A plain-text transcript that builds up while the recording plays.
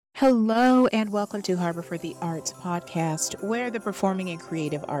Hello and welcome to Harbor for the Arts podcast, where the performing and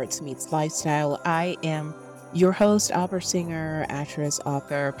creative arts meets lifestyle. I am your host, opera singer, actress,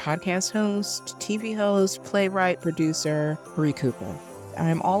 author, podcast host, TV host, playwright, producer, Bree Cooper.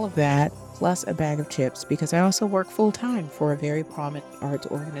 I'm all of that, plus a bag of chips, because I also work full-time for a very prominent arts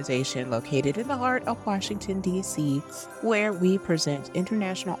organization located in the heart of Washington, D.C., where we present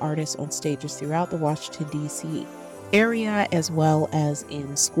international artists on stages throughout the Washington, D.C. area as well as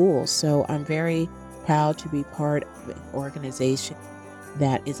in schools. So I'm very proud to be part of an organization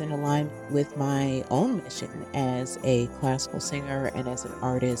that is in alignment with my own mission as a classical singer and as an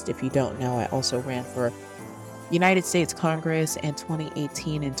artist. If you don't know, I also ran for United States Congress in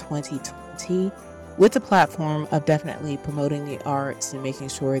 2018 and 2020 with the platform of definitely promoting the arts and making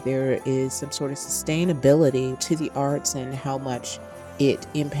sure there is some sort of sustainability to the arts and how much it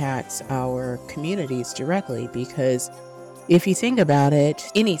impacts our communities directly. Because if you think about it,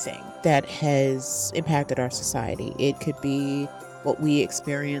 anything that has impacted our society, it could be what we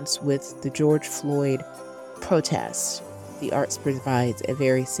experienced with the George Floyd protests. The arts provides a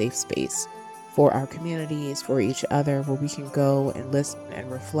very safe space for our communities, for each other, where we can go and listen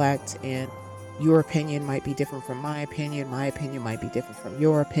and reflect. And your opinion might be different from my opinion might be different from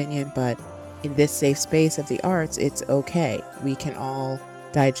your opinion, but in this safe space of the arts, it's okay. We can all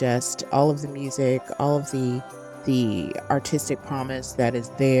digest all of the music, all of the artistic promise that is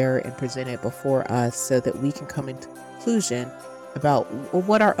there and presented before us, so that we can come into conclusion about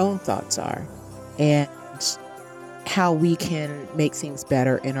what our own thoughts are and how we can make things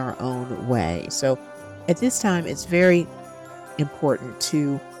better in our own way. So at this time, it's very important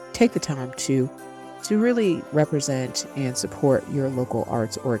to take the time to really represent and support your local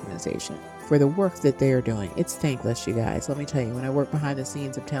arts organization for the work that they are doing. It's thankless, you guys. Let me tell you, when I work behind the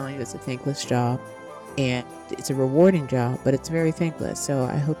scenes, I'm telling you, it's a thankless job and it's a rewarding job, but it's very thankless. So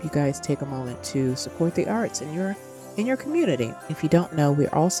I hope you guys take a moment to support the arts in your community. If you don't know, we're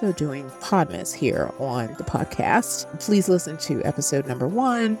also doing Podmas here on the podcast. Please listen to episode number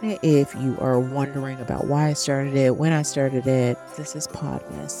 1 if you are wondering about why I started it, when I started it. This is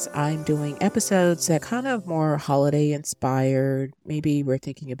Podmas. I'm doing episodes that kind of more holiday inspired. Maybe we're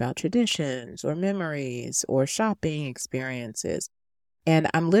thinking about traditions or memories or shopping experiences. And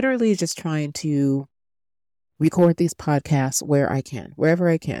I'm literally just trying to record these podcasts wherever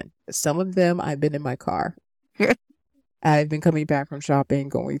I can. Some of them I've been in my car. I've been coming back from shopping,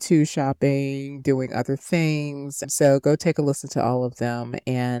 going to shopping, doing other things. So go take a listen to all of them.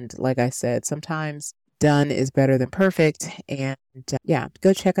 And like I said, sometimes done is better than perfect. And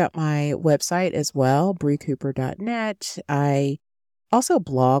go check out my website as well, breecooper.net. I also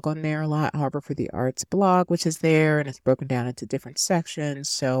blog on there a lot, Harbor for the Arts blog, which is there, and it's broken down into different sections.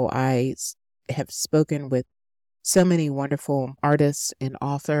 So I have spoken with so many wonderful artists and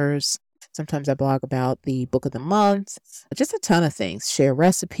authors. Sometimes I blog about the book of the month, just a ton of things, share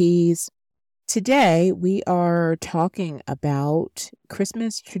recipes. Today, we are talking about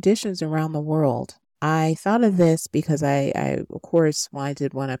Christmas traditions around the world. I thought of this because I of course, when I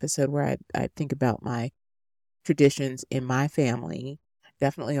did one episode where I think about my traditions in my family,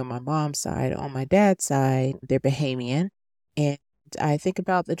 definitely on my mom's side. On my dad's side, they're Bahamian. And I think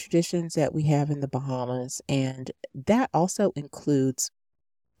about the traditions that we have in the Bahamas, and that also includes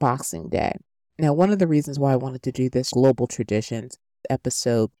Boxing Day. Now, one of the reasons why I wanted to do this global traditions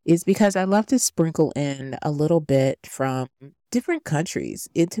episode is because I love to sprinkle in a little bit from different countries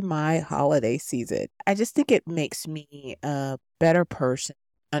into my holiday season. I just think it makes me a better person,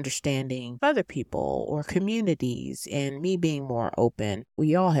 understanding other people or communities, and me being more open.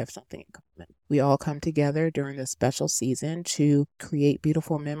 We all have something in common. We all come together during this special season to create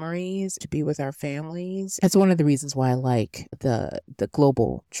beautiful memories, to be with our families. That's one of the reasons why I like the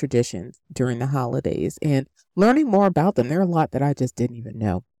global traditions during the holidays and learning more about them. There are a lot that I just didn't even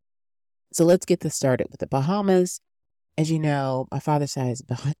know. So let's get this started with the Bahamas. As you know, my father's side is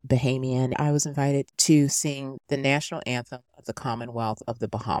Bahamian. I was invited to sing the national anthem of the Commonwealth of the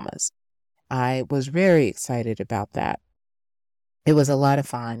Bahamas. I was very excited about that. It was a lot of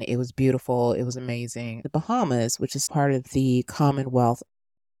fun. It was beautiful. It was amazing. The Bahamas, which is part of the Commonwealth,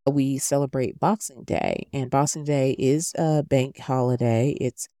 we celebrate Boxing Day. And Boxing Day is a bank holiday.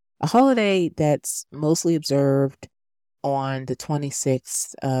 It's a holiday that's mostly observed on the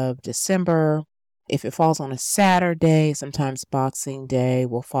 26th of December. If it falls on a Saturday, sometimes Boxing Day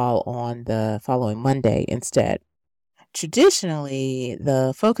will fall on the following Monday instead. Traditionally,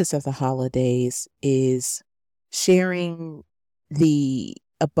 the focus of the holidays is sharing the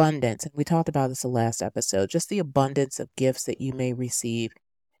abundance, and we talked about this the last episode, just the abundance of gifts that you may receive,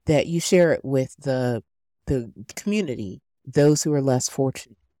 that you share it with the community, those who are less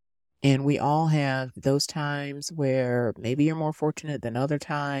fortunate. And we all have those times where maybe you're more fortunate than other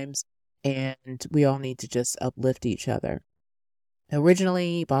times, and we all need to just uplift each other.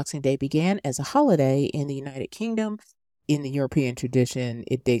 Originally, Boxing Day began as a holiday in the United Kingdom. In the European tradition,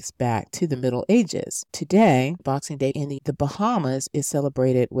 it dates back to the Middle Ages. Today, Boxing Day in the Bahamas is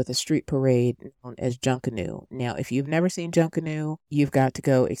celebrated with a street parade known as Junkanoo. Now, if you've never seen Junkanoo, you've got to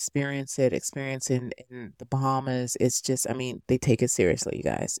go experience it. Experience in the Bahamas. It's just, I mean, they take it seriously, you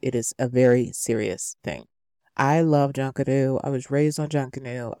guys. It is a very serious thing. I love Junkanoo. I was raised on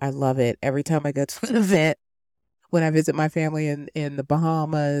Junkanoo. I love it. Every time I go to an event, when I visit my family in the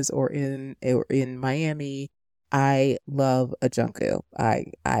Bahamas or in Miami, I love a junku.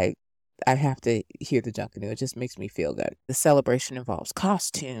 I have to hear the junkanoo. It just makes me feel good. The celebration involves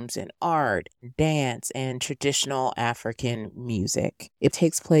costumes and art, and dance, and traditional African music. It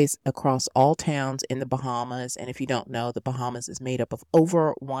takes place across all towns in the Bahamas. And if you don't know, the Bahamas is made up of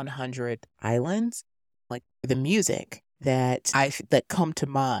over 100 islands. Like the music that come to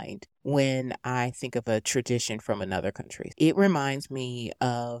mind when I think of a tradition from another country. It reminds me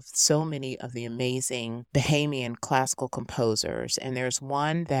of so many of the amazing Bahamian classical composers. And there's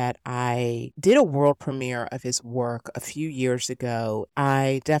one that I did a world premiere of his work a few years ago.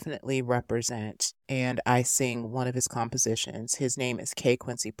 I definitely represent and I sing one of his compositions. His name is K.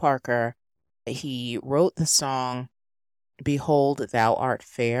 Quincy Parker. He wrote the song Behold, Thou Art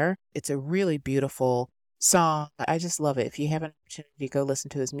Fair. It's a really beautiful song. I just love it. If you have an opportunity to go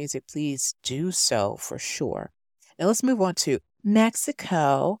listen to his music, please do so for sure. Now let's move on to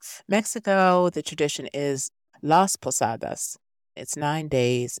Mexico. Mexico, the tradition is Las Posadas. It's 9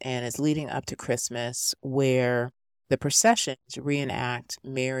 days and it's leading up to Christmas, where the processions reenact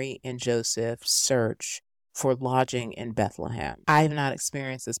Mary and Joseph's search for lodging in Bethlehem. I have not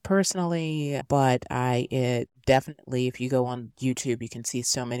experienced this personally, but it definitely, if you go on YouTube, you can see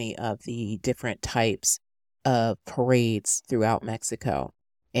so many of the different types of parades throughout Mexico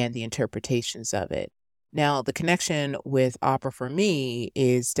and the interpretations of it. Now, the connection with opera for me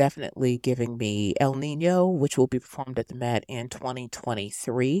is definitely giving me El Nino, which will be performed at the Met in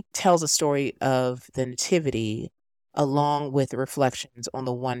 2023. Tells a story of the Nativity along with reflections on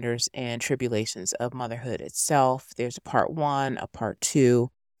the wonders and tribulations of motherhood itself. There's a part 1, a part 2.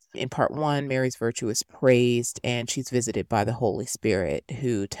 In part 1, Mary's virtue is praised and she's visited by the Holy Spirit,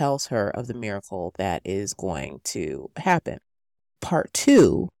 who tells her of the miracle that is going to happen. Part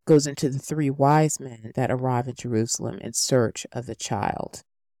 2 goes into the 3 wise men that arrive in Jerusalem in search of the child.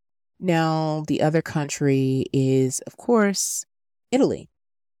 Now, the other country is, of course, Italy,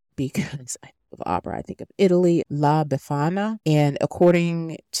 because I think of opera, I think of Italy, La Befana. And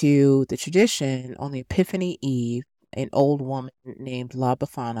according to the tradition, on the Epiphany Eve, an old woman named La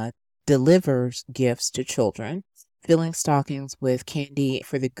Befana delivers gifts to children, filling stockings with candy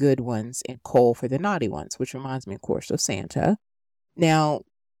for the good ones and coal for the naughty ones, which reminds me, of course, of Santa. Now,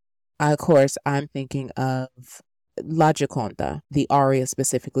 I'm thinking of La Gioconda, the aria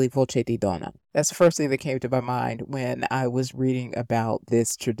specifically Voce di Donna. That's the first thing that came to my mind when I was reading about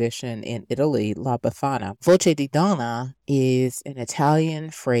this tradition in Italy, La Befana. Voce di Donna is an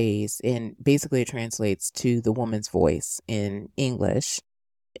Italian phrase and basically it translates to the woman's voice in English.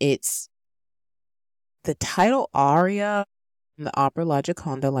 It's the title aria in the opera La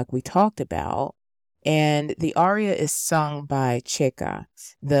Gioconda, like we talked about. And the aria is sung by Cieca,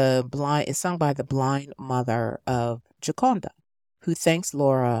 is sung by the blind mother of Gioconda, who thanks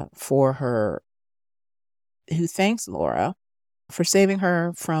Laura for saving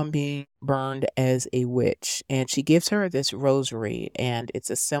her from being burned as a witch. And she gives her this rosary, and it's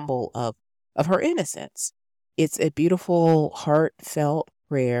a symbol of her innocence. It's a beautiful, heartfelt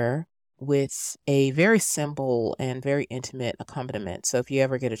prayer with a very simple and very intimate accompaniment. So if you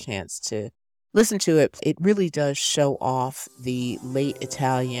ever get a chance to listen to it, it really does show off the late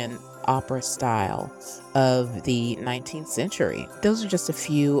Italian opera style of the 19th century. Those are just a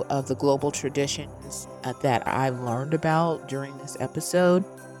few of the global traditions that I've learned about during this episode.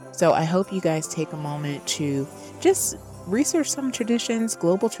 So I hope you guys take a moment to just research some traditions,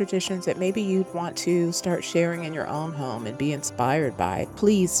 global traditions that maybe you'd want to start sharing in your own home and be inspired by.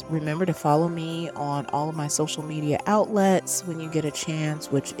 Please remember to follow me on all of my social media outlets when you get a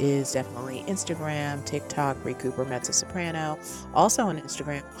chance, which is definitely Instagram, TikTok, Brie Cooper Mezzo Soprano. Also on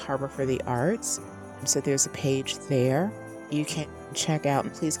Instagram, Harbor for the Arts. So there's a page there you can check out,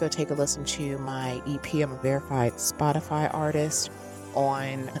 and please go take a listen to my EP. I'm a verified Spotify artist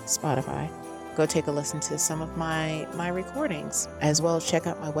on Spotify. go take a listen to some of my recordings, as well as check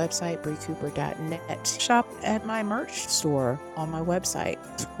out my website, breecooper.net. Shop at my merch store on my website.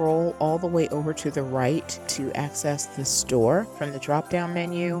 Scroll all the way over to the right to access the store from the drop-down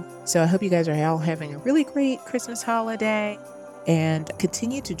menu. So I hope you guys are all having a really great Christmas holiday, and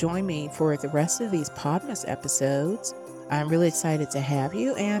continue to join me for the rest of these Podmas episodes. I'm really excited to have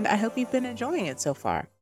you, and I hope you've been enjoying it so far.